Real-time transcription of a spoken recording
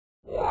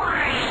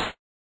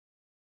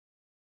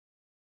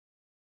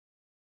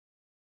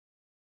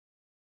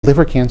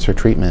Liver cancer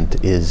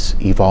treatment is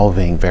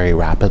evolving very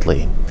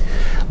rapidly.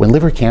 When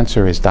liver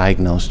cancer is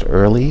diagnosed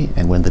early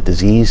and when the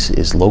disease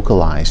is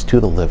localized to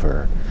the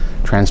liver,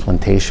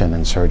 transplantation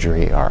and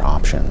surgery are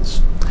options.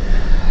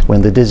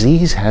 When the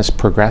disease has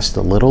progressed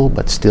a little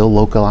but still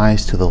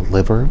localized to the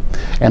liver,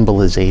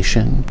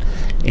 embolization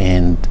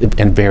and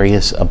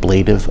various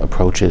ablative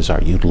approaches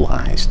are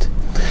utilized.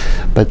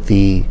 But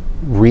the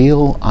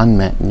real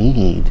unmet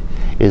need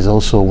is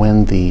also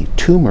when the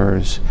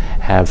tumors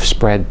have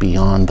spread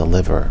beyond the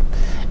liver.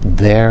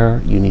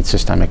 There you need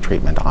systemic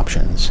treatment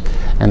options,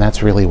 and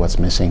that's really what's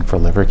missing for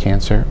liver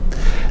cancer.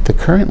 The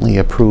currently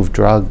approved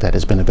drug that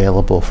has been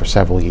available for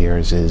several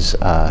years is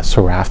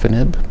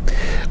sorafenib,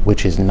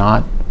 which is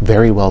not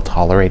very well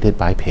tolerated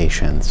by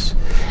patients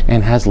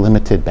and has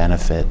limited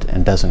benefit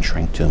and doesn't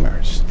shrink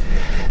tumors.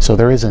 So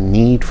there is a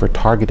need for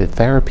targeted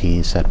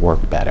therapies that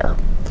work better.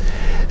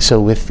 So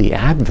with the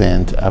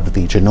advent of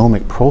the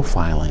genomic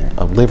profiling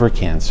of liver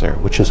cancer,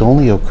 which has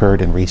only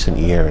occurred in recent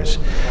years,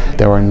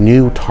 there are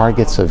new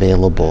targets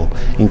available,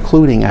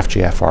 including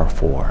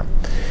FGFR4.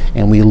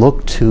 And we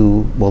look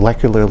to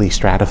molecularly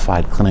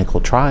stratified clinical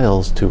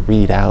trials to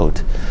read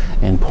out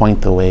and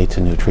point the way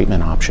to new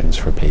treatment options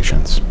for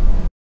patients.